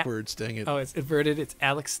it's the backwards. Dang it! Oh, it's inverted. It's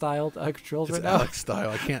Alex styled controls It's right now. Alex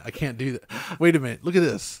style. I can't do that. Wait a minute. Look at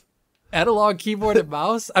this. Analog keyboard and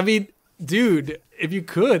mouse. I mean, dude, if you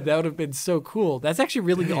could, that would have been so cool. That's actually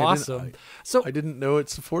really Dang, awesome. I didn't know it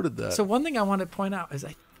supported that. So one thing I want to point out is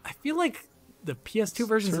I feel like the PS2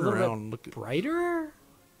 version is a little bit brighter.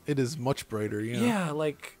 It is much brighter. Yeah. Yeah,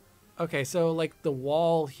 like, okay, so like the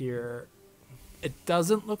wall here, it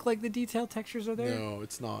doesn't look like the detailed textures are there. No,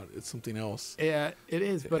 it's not. It's something else. Yeah, it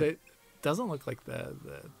is, but it doesn't look like the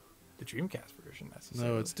Dreamcast version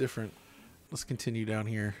necessarily. No, it's different. Let's continue down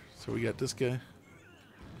here. So we got this guy.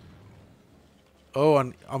 Oh,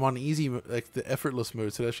 I'm on easy, like the effortless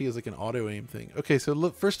mode. So it actually has like an auto aim thing. Okay, so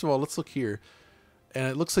look. First of all, let's look here, and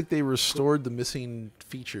it looks like they restored the missing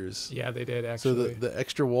features. Yeah, they did actually. So the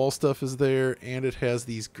extra wall stuff is there, and it has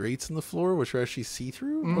these grates in the floor, which are actually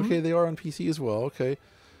see-through. Mm-hmm. Okay, they are on PC as well. Okay,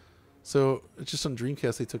 so it's just on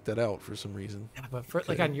Dreamcast they took that out for some reason. Yeah, but for,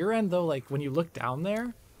 like on your end though, like when you look down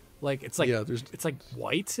there, like it's like it's like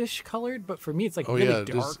whitish colored, but for me it's like really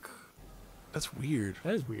dark. That's weird.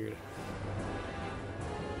 That is weird.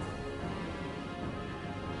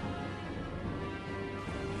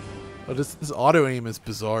 Oh, this auto aim is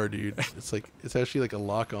bizarre, dude. It's like it's actually like a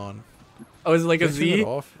lock on. Oh, is it like a Can I turn Z? it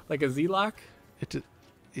off? Like a Z lock? It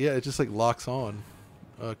just like locks on.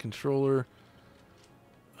 Controller.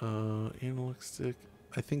 Analog stick.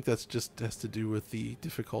 I think that's just has to do with the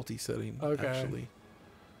difficulty setting. Okay. Actually.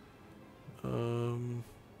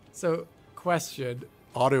 So, question.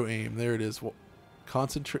 Auto aim. There it is.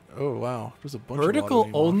 Concentrate. Oh wow, there's a bunch Vertical of auto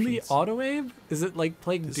aim only options. auto aim? Is it like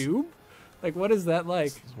playing Doom? Like, what is that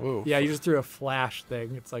like? Whoa. Yeah, you just threw a flash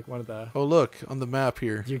thing. It's like one of the... Oh look on the map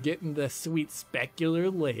here. You're getting the sweet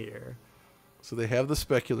specular layer. So they have the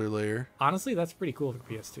specular layer. Honestly, that's pretty cool for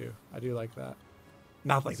PS2. I do like that.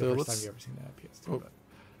 Not like So the first time let's- you ever seen that on PS2. Oh.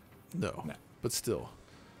 But No, but still.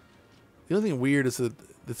 The only thing weird is that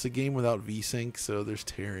it's a game without VSync, so there's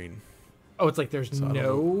tearing. oh, it's like there's So I don't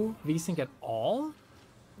no VSync at all?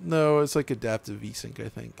 No, it's like adaptive VSync, I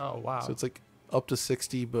think. Oh, wow. So it's like up to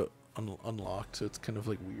 60, but unlocked. So it's kind of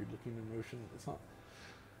like weird looking in motion.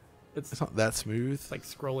 It's not that smooth. It's like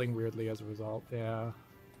scrolling weirdly as a result. Yeah.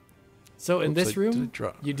 So in Oops, this did room, it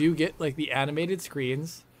drop? you do get like the animated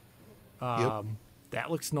screens. Yep. That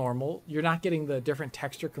looks normal. You're not getting the different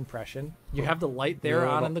texture compression. You have the light there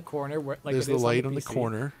on in the corner. Where, like There's it the is light on on the PC.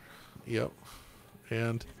 corner. Yep.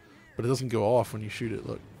 But it doesn't go off when you shoot it.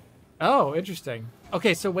 Look. Oh, interesting.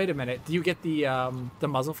 Okay, so wait a minute. Do you get the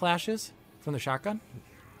muzzle flashes from the shotgun?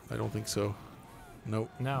 I don't think so. Nope.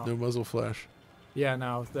 No. No muzzle flash. Yeah,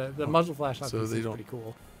 no. The muzzle flash on So PC they is don't- pretty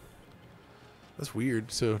cool. That's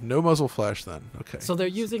weird. So no muzzle flash then. Okay. So they're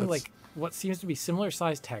using that's- like what seems to be similar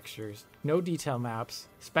sized textures, no detail maps,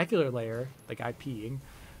 specular layer, like IPing.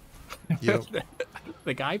 Yep.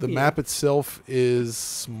 Like IPing. The map itself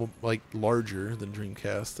is like larger than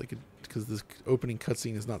Dreamcast, like because this opening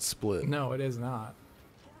cutscene is not split. No, it is not.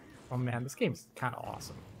 Oh man, this game's kind of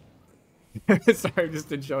awesome. Sorry,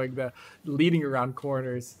 just enjoying the leading around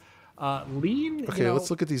corners. Lean. Okay, let's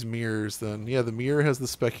look at these mirrors then. Yeah, the mirror has the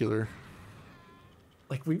specular.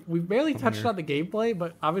 Like we barely touched on the gameplay,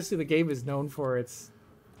 but obviously the game is known for its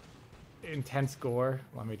intense gore.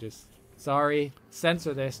 Let me just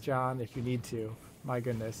censor this, John, if you need to. My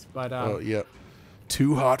goodness, but oh yeah,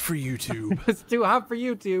 too hot for YouTube. it's too hot for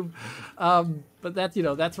YouTube. But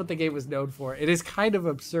that's what the game was known for. It is kind of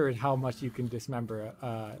absurd how much you can dismember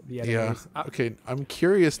the enemies. Yeah. Okay, I'm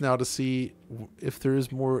curious now to see if there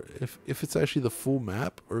is more, if it's actually the full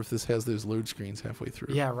map or if this has those load screens halfway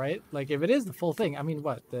through. Yeah, right. Like if it is the full thing, I mean,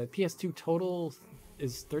 what the PS2 total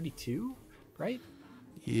is 32, right?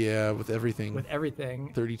 Yeah, with everything. With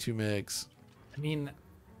everything, 32 megs. I mean,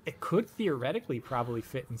 it could theoretically probably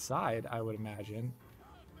fit inside, I would imagine.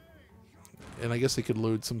 And I guess they could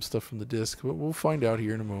load some stuff from the disc, but we'll find out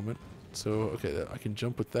here in a moment. So, okay, I can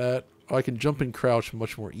jump with that. Oh, I can jump and crouch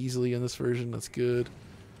much more easily in this version. That's good.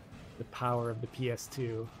 The power of the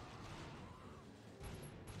PS2.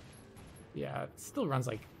 Yeah, it still runs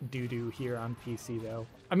like doo-doo here on PC, though.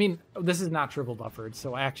 I mean, this is not triple buffered,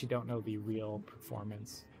 so I actually don't know the real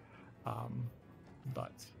performance.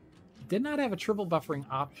 But did not have a triple buffering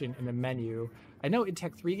option in the menu. I know id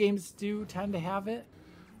Tech 3 games do tend to have it.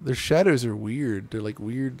 Their shadows are weird. They're like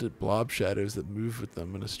weird blob shadows that move with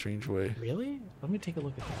them in a strange way. Really? Let me take a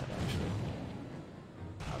look at that,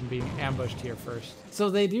 actually. I'm being ambushed here first. So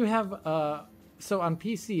they do have, so on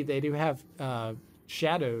PC, they do have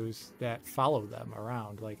shadows that follow them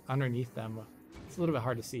around, like underneath them. It's a little bit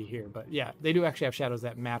hard to see here, but yeah, they do actually have shadows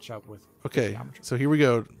that match up with Okay, so here we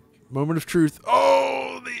go. Moment of truth.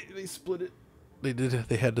 Oh, they split it.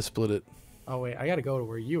 They had to split it. Oh, wait, I got to go to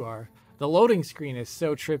where you are. The loading screen is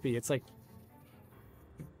so trippy. It's like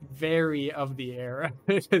very of the era,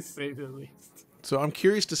 to say the least. So I'm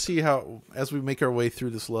curious to see how, as we make our way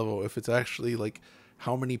through this level, if it's actually like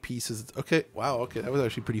how many pieces. Okay, wow, okay, that was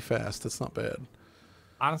actually pretty fast. That's not bad.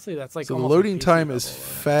 Honestly, that's like so the almost loading PC time level, is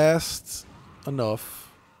fast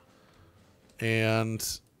enough,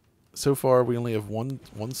 and so far we only have one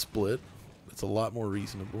split. It's a lot more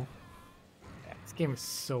reasonable. Yeah, this game is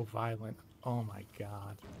so violent. Oh my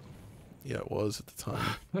god. Yeah, it was at the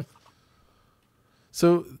time.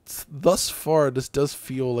 So thus far, this does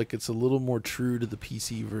feel like it's a little more true to the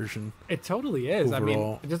PC version. It totally is. Overall. I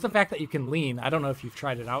mean, just the fact that you can lean. I don't know if you've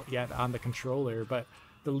tried it out yet on the controller, but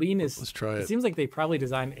the lean is. Let's try it. It seems like they probably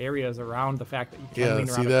designed areas around the fact that you can lean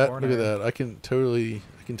see around that? a corner. Look at that. I can totally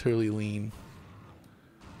lean.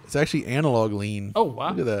 It's actually analog lean. Oh wow!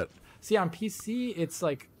 Look at that. See, on PC, it's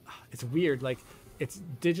like it's weird. Like it's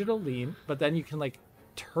digital lean, but then you can like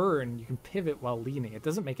turn, you can pivot while leaning. It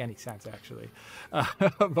doesn't make any sense actually,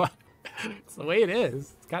 but it's the way it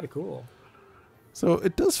is. It's kind of cool. So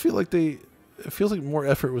it does feel like it feels like more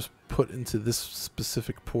effort was put into this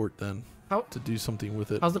specific port then to do something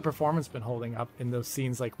with it. How's the performance been holding up in those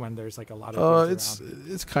scenes, like when there's like a lot of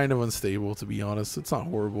it's kind of unstable, to be honest. It's not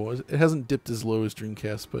horrible. It hasn't dipped as low as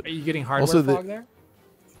Dreamcast, but are you getting hardware fog there?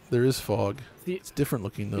 There is fog. See, it's different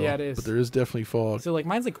looking though. Yeah, it is. But there is definitely fog. So like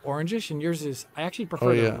mine's like orangish, and yours is. I actually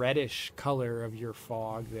prefer the reddish color of your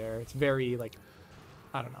fog there. It's very like,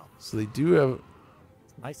 I don't know. So they do have.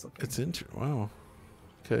 It's nice looking. It's wow.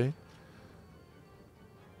 Okay.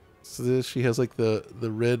 So this, she has like the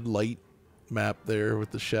red light map there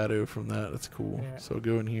with the shadow from that. That's cool. Yeah. So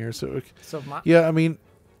go in here. So yeah, I mean,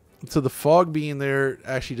 so the fog being there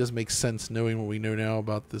actually does make sense knowing what we know now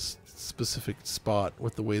about this specific spot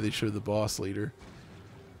with the way they show the boss later.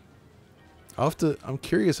 I'm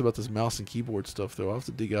curious about this mouse and keyboard stuff though. I'll have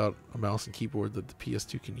to dig out a mouse and keyboard that the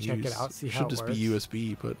PS2 can use. Check it out, see how it works. Should just be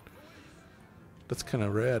USB, but that's kind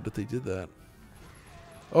of rad that they did that.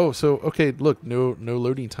 Oh, so okay, look, no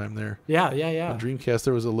loading time there. Yeah. On Dreamcast,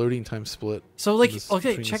 there was a loading time split. So like,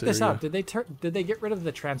 okay, check this out. Did they get rid of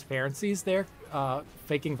the transparencies there,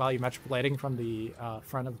 faking volumetric lighting from the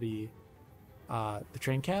front of the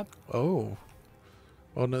train cab? Oh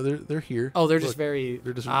no, they're here. Oh, they're look, just very.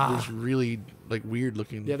 They're just really like weird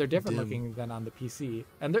looking. Yeah, they're different looking than on the PC,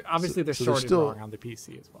 and they're obviously they're sorted wrong on the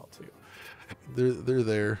PC as well too. They're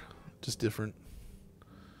there, just different.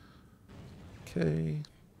 Okay.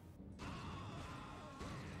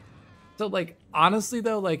 So like honestly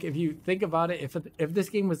though, like if you think about it, if this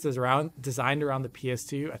game was designed around the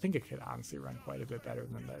PS2, I think it could honestly run quite a bit better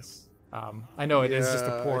than this. I know it is just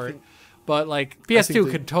a port, but like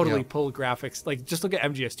PS2 could totally pull graphics. Like just look at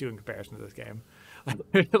MGS2 in comparison to this game.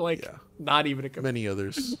 Not even many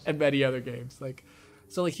others and many other games. Like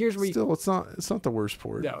So like here's where Still, it's not the worst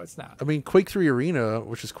port. no, it's not. I mean, Quake 3 Arena,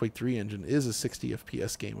 which is Quake 3 engine, is a 60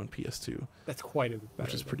 FPS game on PS2. That's quite a bit better.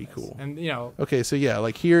 Which is pretty than cool. And you know, Okay, so yeah,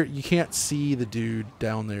 like here you can't see the dude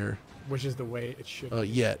down there which is the way it should be.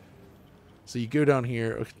 yet. So you go down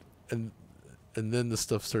here, and then the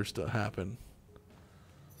stuff starts to happen.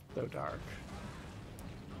 So dark.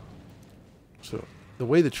 So the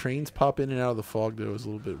way the trains pop in and out of the fog though is a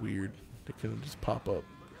little bit weird. They kind of just pop up.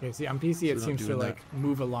 Okay, see on PC So it they're not seems to doing like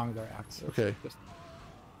move along their axis. Okay. Just-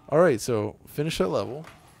 All right, so finish that level.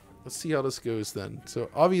 Let's see how this goes then. So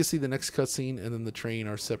obviously the next cutscene and then the train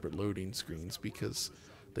are separate loading screens because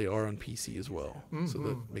they are on PC as well. So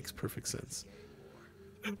that makes perfect sense.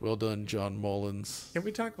 Well done, John Mullins. Can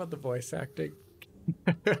we talk about the voice acting?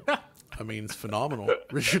 I mean, it's phenomenal.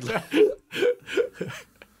 Richard.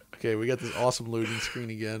 Okay, we got this awesome loading screen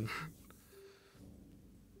again.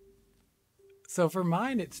 So for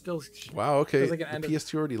mine, it's still. Wow, okay. feels like The an end of-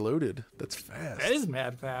 PS2 already loaded. That's fast. That is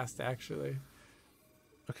mad fast, actually.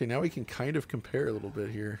 Okay, now we can kind of compare a little bit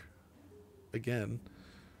here. Again.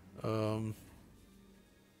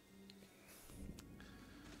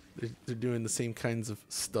 They're doing the same kinds of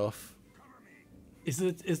stuff. Is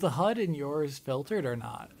the HUD in yours filtered or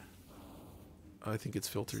not? I think it's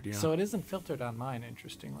filtered, yeah. So it isn't filtered on mine,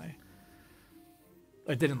 interestingly.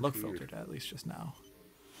 It didn't look filtered, at least just now.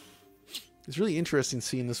 It's really interesting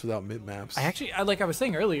seeing this without mid maps. Like I was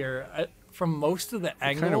saying earlier, from most of the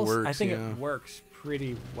angles, I works, think yeah. it works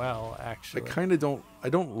pretty well, actually. I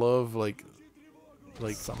don't love like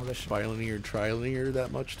Some of the bilinear and trilinear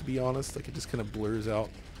that much, to be honest. Like it just kind of blurs out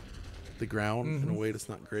the ground in a way that's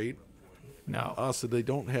not great. No. Also,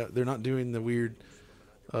 they're not doing the weird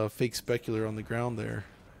fake specular on the ground there,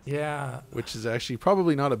 Yeah. which is actually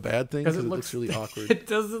probably not a bad thing because it looks really awkward. It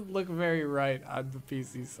doesn't look very right on the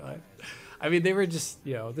PC side. I mean, they were just,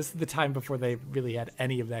 this is the time before they really had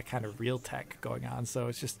any of that kind of real tech going on. So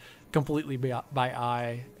it's just completely by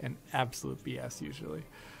eye and absolute BS usually.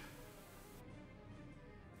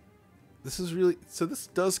 This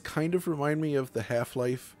does kind of remind me of the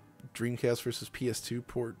Half-Life Dreamcast versus PS2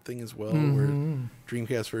 port thing as well, where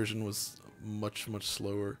Dreamcast version was much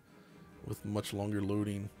slower with much longer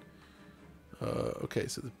loading. Okay,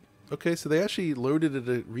 so they actually loaded at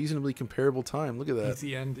a reasonably comparable time. Look at that.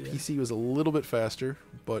 PC was a little bit faster,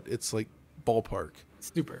 but it's like ballpark.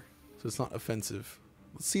 Super. So it's not offensive.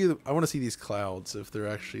 Let's see. I want to see these clouds if they're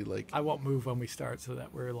actually like. I won't move when we start so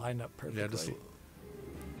that we're lined up perfectly. Yeah, just.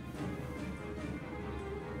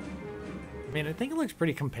 I mean, I think it looks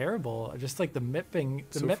pretty comparable. Just like the MIPing,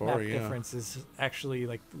 the So MIP far, map yeah. difference is actually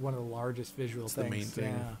like one of the largest visual It's things. the main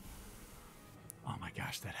thing. Yeah. Oh my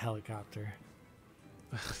gosh, that helicopter.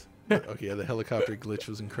 Okay, yeah, the helicopter glitch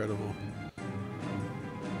was incredible.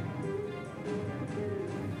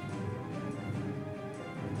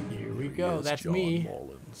 Here we go. Yes, That's John me.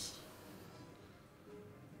 Mullins.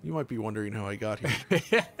 You might be wondering how I got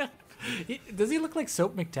here. Does he look like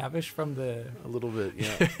Soap McTavish from the? A little bit,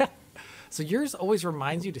 yeah. So yours always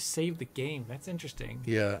reminds you to save the game. That's interesting.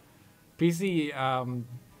 Yeah. PC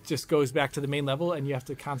just goes back to the main level, and you have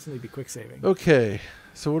to constantly be quick saving. Okay,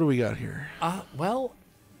 so what do we got here? Well,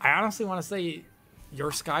 I honestly want to say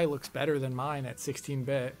your sky looks better than mine at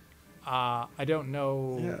 16-bit. I don't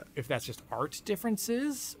know if that's just art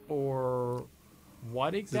differences or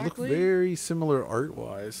what They exactly. look very similar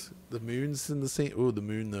art-wise. The moon's in the same. Oh, the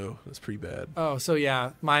moon though. That's pretty bad. Oh, so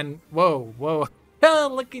yeah, mine. Whoa.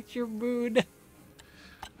 Oh, look at your moon.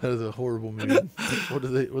 That is a horrible moon.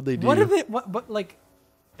 What they do? What like?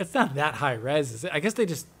 It's not that high res, is it? I guess they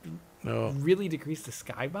just No, really decreased the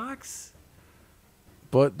skybox.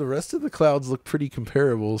 but the rest of the clouds look pretty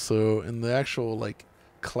comparable. So, and the actual like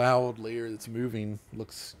cloud layer that's moving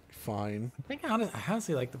looks fine. I think I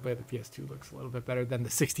honestly like the way the PS2 looks a little bit better than the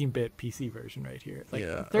 16-bit PC version right here. Like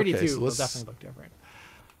Yeah, 32 okay, so will let's- definitely look different.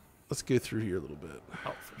 Let's go through here a little bit.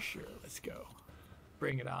 Oh, for sure. Let's go.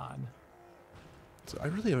 Bring it on. So I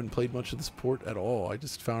really haven't played much of this port at all. I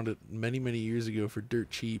just found it many years ago for dirt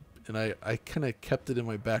cheap, and I kind of kept it in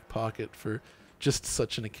my back pocket for just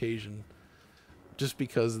such an occasion. Just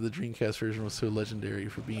because the Dreamcast version was so legendary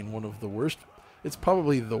for being one of the worst. It's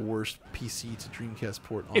probably the worst PC to Dreamcast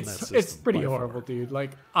port on that system. It's pretty by horrible, far. dude.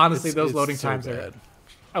 Like, honestly, It's- those it's loading so times are. bad.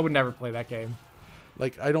 I would never play that game.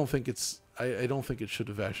 Like I don't think it's. I don't think it should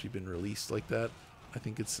have actually been released like that. I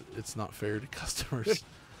think it's not fair to customers.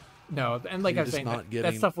 No, and like You're I was just saying, not that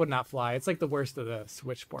getting- stuff would not fly. It's like the worst of the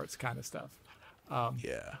Switch ports kind of stuff.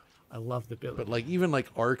 Yeah. I love the build. But like even like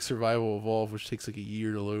Ark Survival Evolved, which takes like a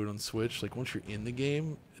year to load on Switch, like once you're in the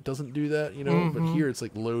game, it doesn't do that, you know. Mm-hmm. But here it's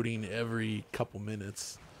like loading every couple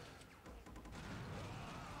minutes.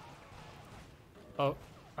 Oh,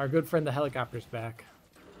 our good friend the helicopter's back.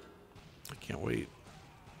 I can't wait.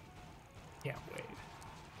 Can't wait.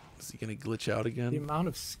 Is he gonna glitch out The again? amount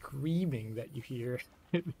of screaming that you hear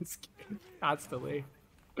in this game constantly.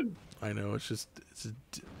 I know, it's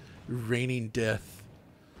raining death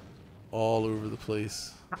all over the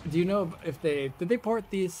place. Do you know if did they port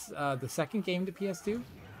these the second game to PS2?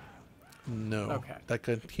 No. Okay. That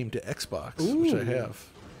came to Xbox, which I Ooh. have.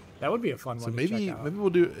 That would be a fun So one to maybe check out. maybe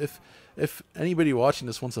we'll do, if anybody watching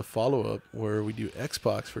this wants a follow up where we do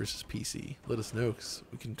Xbox versus PC, let us know, because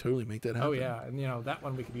we can totally make that happen. Oh yeah, and you know that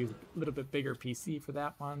one we could use a little bit bigger PC for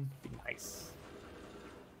that one. Be nice.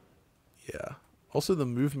 Yeah. Also, the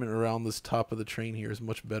movement around this top of the train here is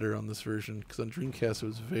much better on this version, because on Dreamcast it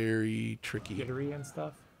was very tricky. Jittery and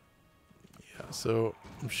stuff. Yeah. So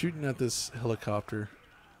I'm shooting at this helicopter.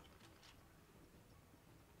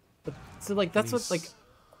 But so like that's what Nice. like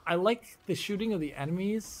I like the shooting of the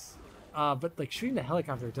enemies, but like shooting the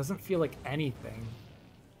helicopter doesn't feel like anything.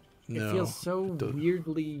 No. It feels so it doesn't.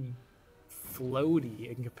 weirdly floaty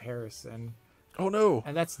in comparison. Oh no!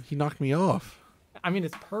 And that's He knocked me off. I mean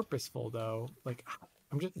it's purposeful though. Like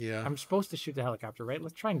Yeah. I'm supposed to shoot the helicopter, right?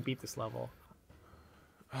 Let's try and beat this level.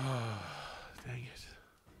 Dang it.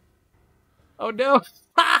 Oh no.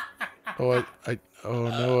 Oh, I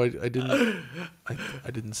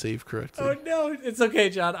didn't save correctly. Oh no, it's okay,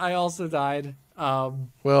 John. I also died.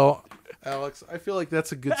 Well, Alex, I feel like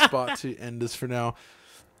that's a good spot to end this for now.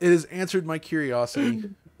 It has answered my curiosity.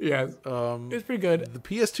 Yeah, it's pretty good. The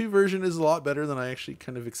PS2 version is a lot better than I actually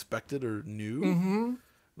kind of expected or knew. Mm-hmm.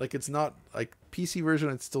 Like, it's not like PC version,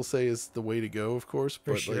 I'd still say is the way to go, of course.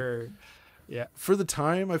 For But sure. like, Yeah. for the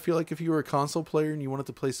time, I feel like if you were a console player and you wanted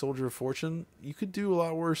to play Soldier of Fortune, you could do a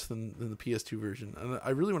lot worse than the PS2 version. And I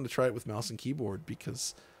really want to try it with mouse and keyboard,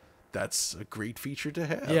 because that's a great feature to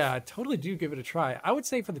have. Yeah, I totally do give it a try. I would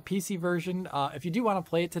say for the PC version, if you do want to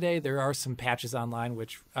play it today, there are some patches online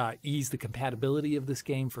which ease the compatibility of this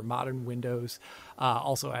game for modern Windows.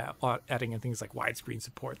 Also adding in things like widescreen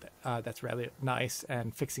support that's rather nice,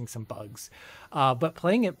 and fixing some bugs. But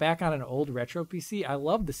playing it back on an old retro PC, I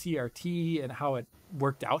love the CRT and how it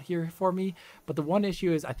worked out here for me. But the one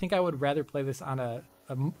issue is I think I would rather play this on a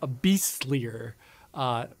beastlier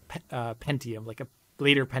Pentium, like a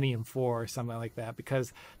later Pentium 4 or something like that,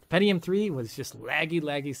 because the Pentium 3 was just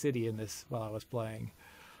laggy city in this while I was playing.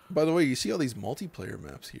 By the way, you see all these multiplayer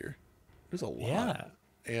maps here. There's a lot. Yeah.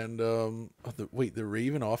 And the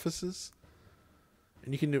Raven offices,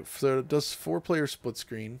 and you can do, so it does 4-player split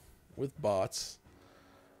screen with bots,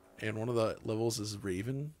 and one of the levels is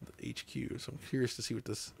Raven, the HQ. So I'm curious to see what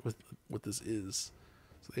this is.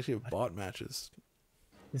 So they actually have bot matches.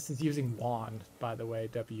 This is using WAN, by the way,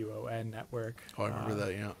 WON network. Oh, I remember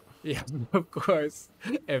that. Yeah, Yeah, of course.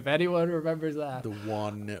 If anyone remembers that. the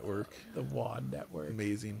WAN network. The WAN network.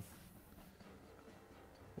 Amazing.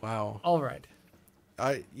 Wow. All right.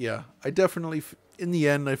 I definitely, in the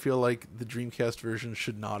end, I feel like the Dreamcast version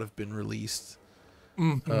should not have been released.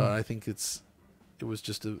 I think it's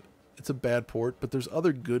a bad port, but there's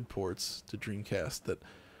other good ports to Dreamcast that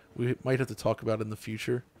we might have to talk about in the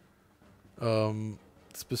future.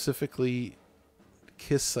 Specifically,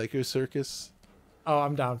 Kiss Psycho Circus, Oh,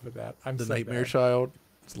 I'm down for that. I'm The so Nightmare down. Child.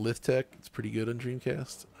 It's Lithtech. It's pretty good on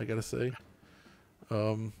Dreamcast, I gotta say.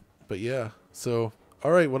 But yeah, so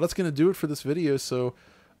all right, well, that's gonna do it for this video. So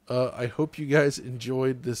I hope you guys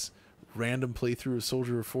enjoyed this random playthrough of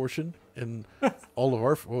Soldier of Fortune, and all of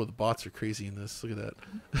our the bots are crazy in this. Look at that.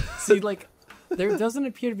 See, like, there doesn't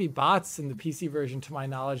appear to be bots in the PC version, to my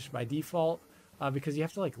knowledge, by default, because you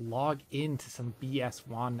have to like log into some BS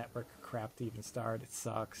WAN network crap to even start. It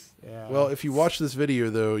sucks. Yeah. Well, if you watch this video,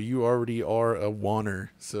 though, you already are a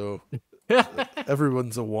Wanner, so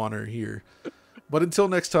everyone's a Wanner here. But until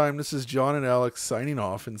next time, this is John and Alex signing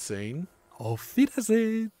off and saying, Auf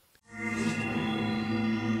Wiedersehen.